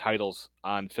 5,000 titles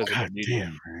on physical God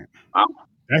media. damn,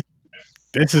 man.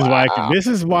 This is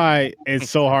why it's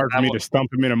so hard for me to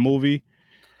stump him in a movie.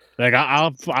 Like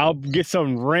I'll get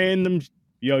some random.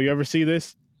 Yo, you ever see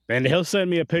this? And he'll send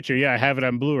me a picture. Yeah, I have it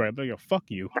on Blu-ray. I'm like, yo, fuck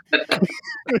you. I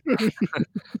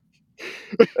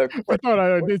thought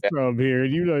I did some here.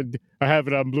 You know, I have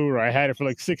it on Blu-ray. I had it for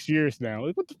like 6 years now.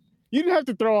 Like, what the? You didn't have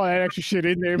to throw all that extra shit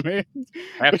in there, man.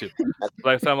 I have to.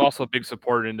 But I'm also a big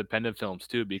supporter of independent films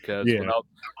too, because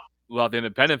without the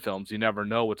independent films, you never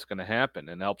know what's going to happen,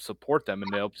 and help support them,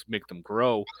 and it helps make them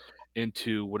grow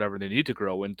into whatever they need to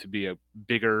grow into, be a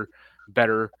bigger,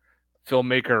 better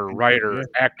filmmaker, writer,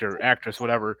 actor, actress,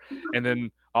 whatever. And then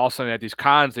all of a sudden at these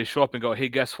cons, they show up and go, "Hey,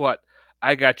 guess what?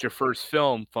 I got your first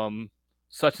film from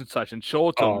such and such," and show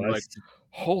it to them. Like,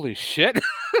 holy shit!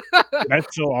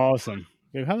 That's so awesome.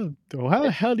 Like, how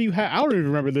the hell do you have? I don't even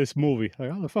remember this movie.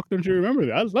 Like, how the fuck don't you remember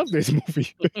that? I love this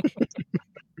movie.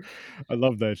 I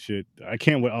love that shit. I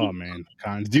can't wait. Oh man,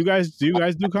 cons. Do you guys do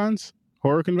cons?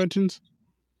 Horror conventions?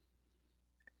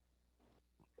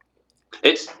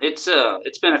 It's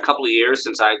been a couple of years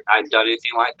since I've done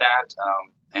anything like that,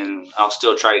 and I'll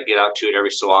still try to get out to it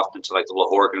every so often to like the little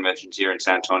horror conventions here in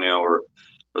San Antonio or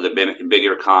the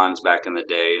bigger cons back in the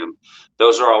day.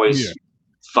 Those are always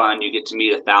fun. You get to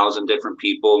meet 1,000 different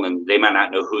people, and they might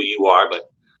not know who you are, but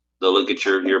they'll look at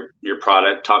your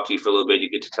product, talk to you for a little bit. You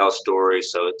get to tell a story,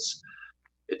 so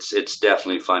it's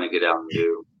definitely fun to get out and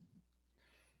do.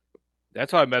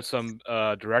 That's how I met some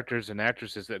directors and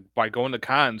actresses, that by going to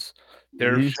cons,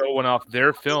 they're showing off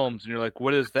their films, and you're like,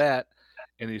 "What is that?"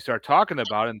 And you start talking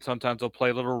about it, and sometimes they'll play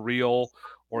a little reel,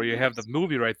 or you have the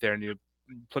movie right there, and you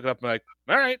pick it up and like,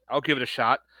 "All right, I'll give it a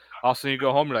shot." All of a sudden, you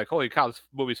go home, you're like, "Holy cow, this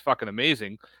movie's fucking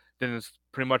amazing!" Then it's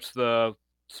pretty much the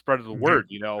spread of the word.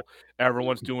 You know,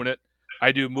 everyone's doing it.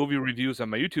 I do movie reviews on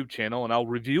my YouTube channel, and I'll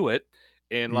review it,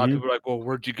 and a lot of people are like, "Well,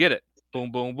 where'd you get it?"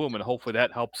 Boom, boom, boom, and hopefully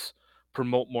that helps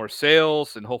promote more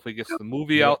sales, and hopefully gets the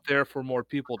movie out there for more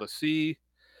people to see.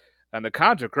 And the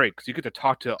cons are great because you get to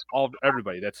talk to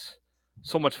everybody. That's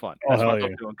so much fun. That's why I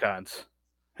love doing cons.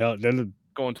 Hell,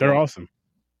 they're awesome.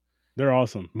 They're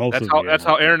awesome. That's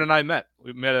how Aaron and I met.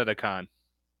 We met at a con.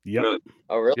 Yep. Really?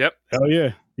 Oh, really? Yep. Hell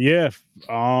yeah. Yeah.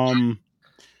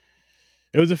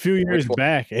 It was a few years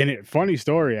back, and funny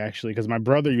story actually, because my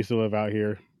brother used to live out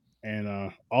here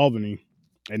in Albany,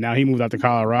 and now he moved out to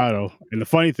Colorado. And the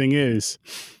funny thing is,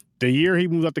 the year he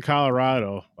moved out to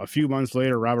Colorado, a few months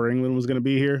later, Robert Englund was going to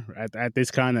be here at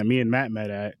this con that me and Matt met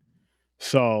at.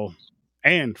 So,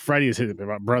 and Freddy is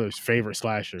my brother's favorite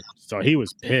slasher. So he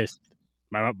was pissed.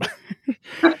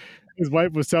 His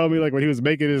wife was telling me, like, when he was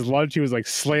making his lunch, he was like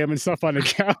slamming stuff on the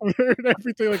counter and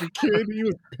everything like a kid. He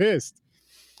was pissed.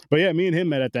 But yeah, me and him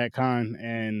met at that con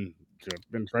and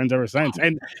been friends ever since.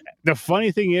 And the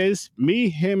funny thing is, me,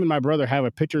 him, and my brother have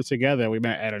a picture together. We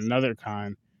met at another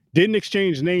con. Didn't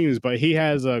exchange names, but he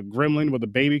has a gremlin with a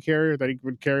baby carrier that he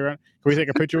would carry around. Can we take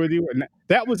a picture with you? And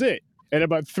that was it. And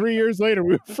about 3 years later,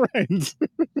 we were friends.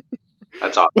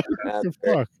 That's awesome. What the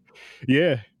fuck?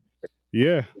 Yeah.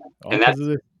 Yeah. All because of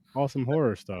this awesome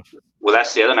horror stuff. Well,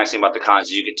 that's the other nice thing about the cons.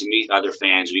 You get to meet other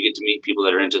fans. You get to meet people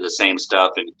that are into the same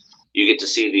stuff, and you get to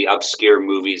see the obscure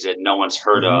movies that no one's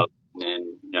heard of. And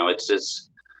you know, it's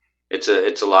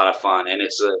a lot of fun, and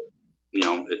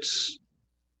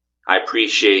I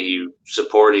appreciate you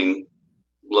supporting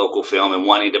local film and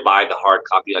wanting to buy the hard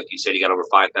copy. Like you said, you got over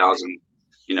 5,000,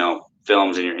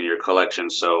 films in your collection.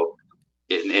 So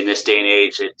in this day and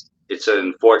age, it's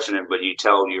unfortunate, but you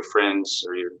tell your friends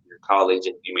or your colleagues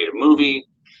that you made a movie,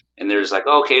 and they're just like,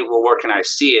 okay, well, where can I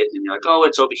see it? And you're like, oh,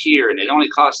 it's over here, and it only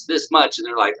costs this much. And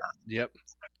they're like, Yep.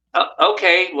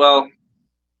 Okay, well,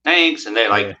 thanks. And they're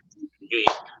like, you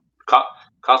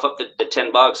cough up the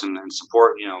 $10 and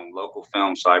support, local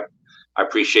film. So I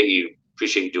appreciate you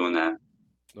doing that.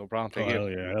 No problem. Thank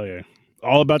you. Hell yeah.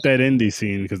 All about that indie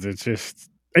scene, because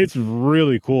it's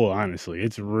really cool, honestly.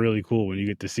 It's really cool when you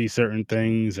get to see certain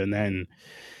things. And then,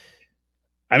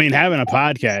 I mean, having a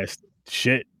podcast,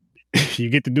 shit, you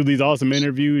get to do these awesome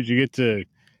interviews.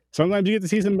 Sometimes you get to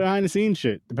see some behind the scenes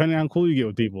shit, depending on how cool you get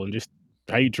with people and just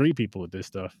how you treat people with this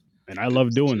stuff. And I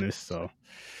love doing this. So,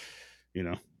 you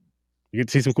get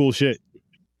to see some cool shit.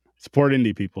 Support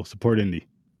indie people. Support indie.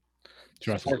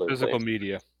 Trust me. Support physical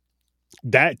media.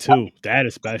 That too. That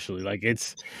especially. Like,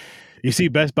 you see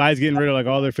Best Buy's getting rid of like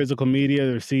all their physical media,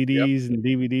 their CDs and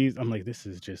DVDs. I'm like, this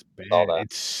is just bad.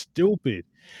 It's stupid.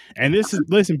 And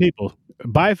listen, people,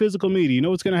 buy physical media. You know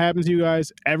what's going to happen to you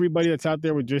guys? Everybody that's out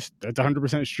there that's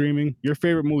 100% streaming, your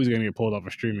favorite movie's going to get pulled off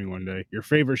of streaming one day. Your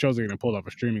favorite shows are going to get pulled off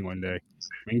of streaming one day.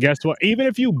 And guess what? Even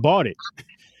if you bought it,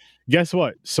 guess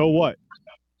what? So what?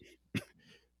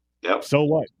 Yep. So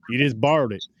what? You just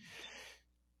borrowed it.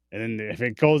 And then if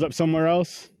it goes up somewhere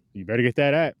else, you better get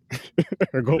that app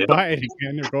or go buy it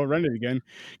again or go rent it again.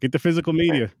 Get the physical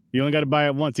media. You only got to buy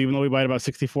it once, even though we buy it about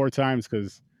 64 times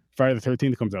because Friday the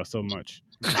 13th comes out so much.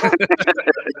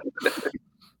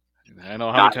 I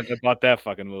know how many times I bought that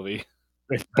fucking movie.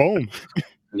 Boom.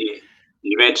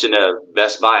 You mentioned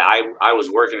Best Buy. I was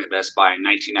working at Best Buy in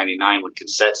 1999 when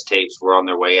cassette tapes were on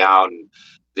their way out, and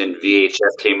then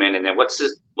VHS came in, and then what's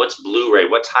Blu-ray?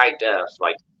 What's high def?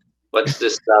 Like, what's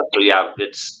this stuff? So yeah,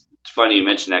 it's funny you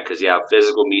mentioned that because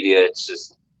physical media,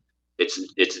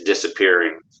 it's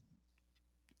disappearing.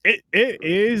 It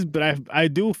is, but I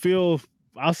do feel,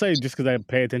 I'll say just because I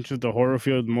pay attention to the horror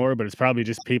field more, but it's probably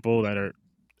just people that are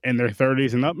in their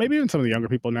 30s and up, maybe even some of the younger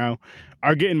people now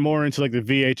are getting more into like the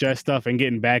VHS stuff and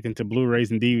getting back into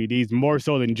Blu-rays and DVDs more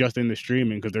so than just in the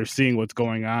streaming, because they're seeing what's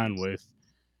going on with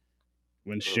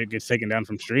when shit gets taken down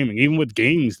from streaming, even with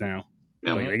games now.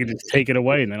 Like, they can just take it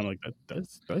away, and then I'm like,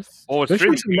 that's it's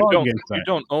streaming. You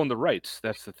don't own the rights.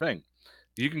 That's the thing.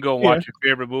 You can go watch your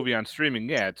favorite movie on streaming.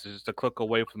 Yeah, it's just a click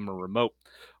away from a remote.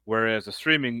 Whereas a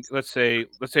streaming, let's say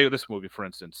this movie, for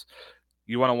instance,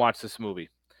 you want to watch this movie.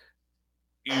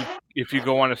 If you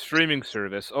go on a streaming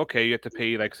service, okay, you have to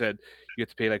pay, like I said, you have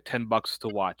to pay like $10 to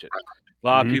watch it. A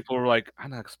lot of people are like,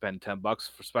 I'm not gonna spend $10,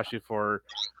 especially for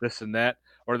this and that.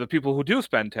 Or the people who do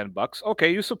spend $10,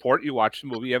 okay, you support, you watch the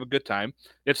movie, you have a good time,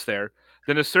 it's there.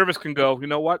 Then the service can go, you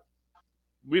know what?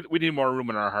 We need more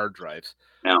room in our hard drives.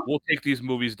 Yeah. We'll take these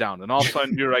movies down. And all of a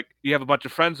sudden you're like, you have a bunch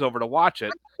of friends over to watch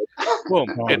it. Boom,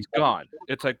 it's gone.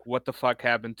 It's like, what the fuck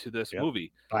happened to this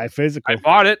movie? Buy physical. I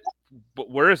bought it, but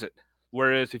where is it?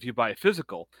 Whereas if you buy a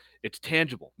physical, it's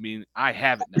tangible. I mean, I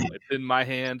have it now. It's in my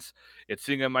hands. It's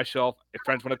sitting on my shelf. If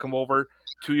friends want to come over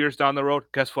 2 years down the road,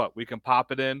 guess what? We can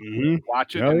pop it in,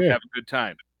 watch it, and have a good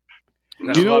time.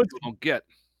 That's a lot of people don't get.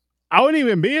 I wouldn't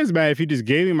even be as mad if you just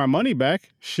gave me my money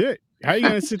back. Shit. How are you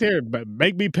going to sit there and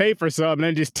make me pay for something and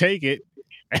then just take it,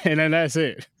 and then that's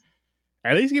it?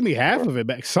 At least give me half of it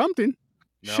back. Something.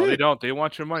 No, Shit. They don't. They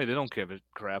want your money. They don't give a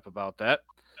crap about that.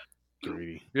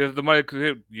 Greedy. You have the money.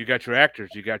 You got your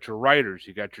actors, you got your writers,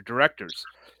 you got your directors.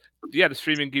 Yeah, the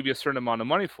streaming give you a certain amount of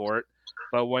money for it,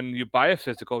 but when you buy a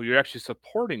physical, you're actually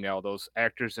supporting all those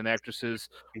actors and actresses,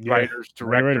 writers,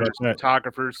 directors,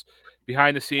 photographers,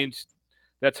 behind the scenes.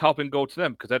 That's helping go to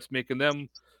them because that's making them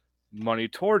money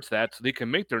towards that, so they can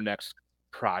make their next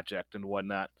project and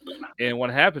whatnot. And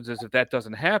what happens is if that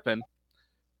doesn't happen,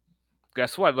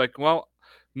 guess what? Like, well,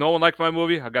 no one liked my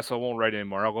movie. I guess I won't write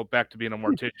anymore. I'll go back to being a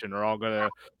mortician, or I'm gonna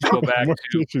go back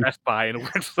to Best Buy and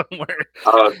work somewhere.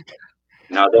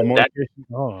 No, a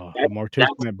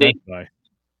mortician at Best Buy.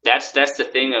 That's the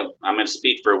thing. I'm going to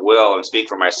speak for Will and speak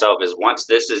for myself. Is once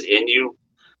this is in you,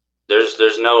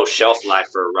 there's no shelf life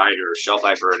for a writer or shelf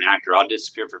life for an actor. I'll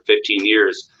disappear for 15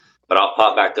 years, but I'll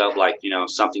pop back up like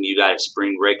something you got at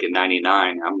spring break in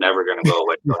 '99. I'm never going to go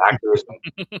away. So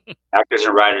actors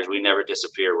and writers, we never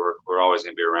disappear. We're always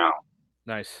going to be around.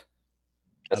 Nice.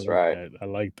 That's right. I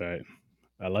like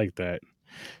that.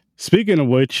 Speaking of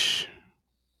which,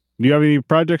 do you have any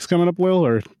projects coming up, Will,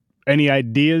 or any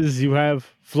ideas you have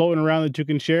floating around that you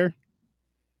can share?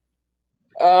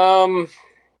 I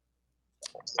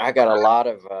got a lot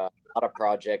of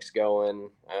projects going.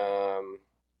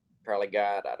 Probably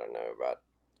got, I don't know, about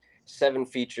 7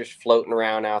 features floating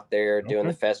around out there doing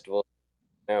the festival.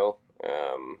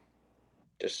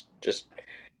 Just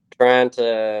trying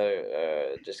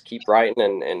to just keep writing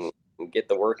and get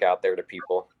the work out there to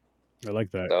people. I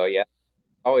like that. So yeah,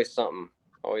 always something.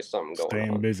 Always something going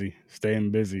Staying on. busy.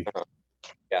 Staying busy.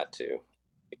 Got to.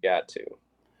 You got to.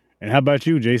 And how about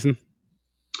you, Jason?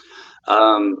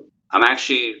 I'm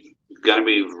actually going to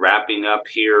be wrapping up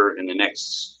here in the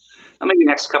maybe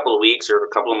next couple of weeks or a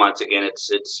couple of months. Again,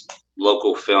 it's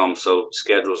local film, so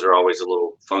schedules are always a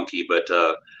little funky. But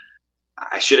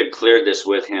I should have cleared this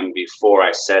with him before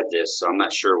I said this, so I'm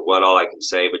not sure what all I can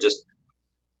say. But just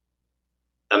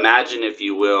imagine, if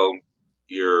you will,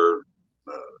 your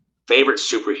favorite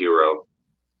superhero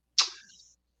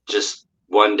just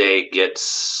one day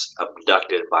gets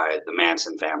abducted by the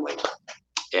Manson family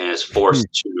and is forced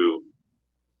to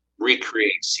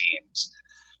recreate scenes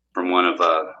from one of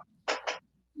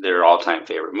their all-time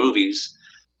favorite movies,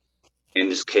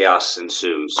 and this chaos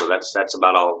ensues. So that's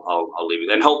about all I'll leave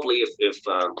it. And hopefully, if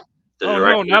the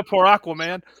director, no, not poor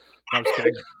Aquaman. No, I'm just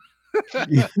kidding.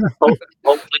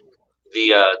 hopefully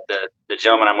the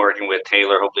gentleman I'm working with,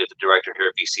 Taylor, hopefully if the director here,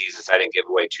 if he sees this, I didn't give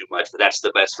away too much, but that's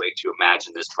the best way to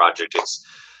imagine this project. It's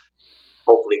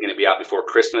hopefully going to be out before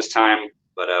Christmas time,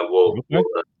 but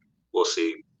we'll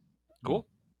see. Cool.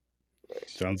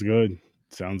 Sounds good.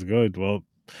 Sounds good. Well,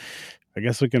 I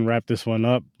guess we can wrap this one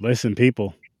up. Listen,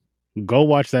 people, go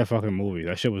watch that fucking movie.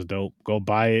 That shit was dope. Go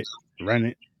buy it, rent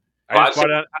it. I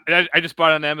just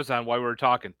bought it on Amazon while we were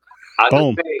talking.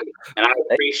 Boom. And I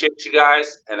appreciate you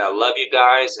guys, and I love you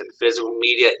guys, and physical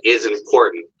media is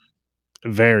important.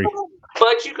 Very.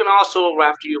 But you can also,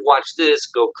 after you watch this,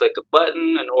 go click a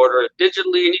button and order it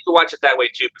digitally, and you can watch it that way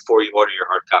too before you order your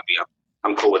hard copy.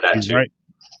 I'm cool with that He's too. right.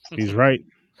 He's right.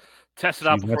 Test it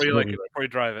out before you like it, before you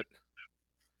drive it.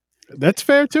 That's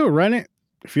fair too. Rent it.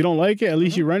 If you don't like it, at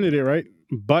least you rented it, right?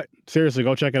 But seriously,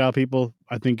 go check it out, people.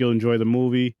 I think you'll enjoy the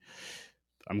movie.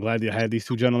 I'm glad you had these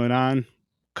two gentlemen on.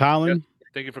 Colin, Yes.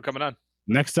 Thank you for coming on.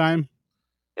 Next time.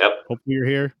 Yep. Hopefully you're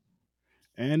here.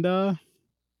 And other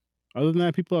than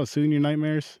that, people, I'll see you in your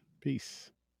nightmares.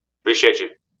 Peace. Appreciate you.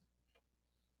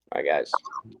 Bye, guys.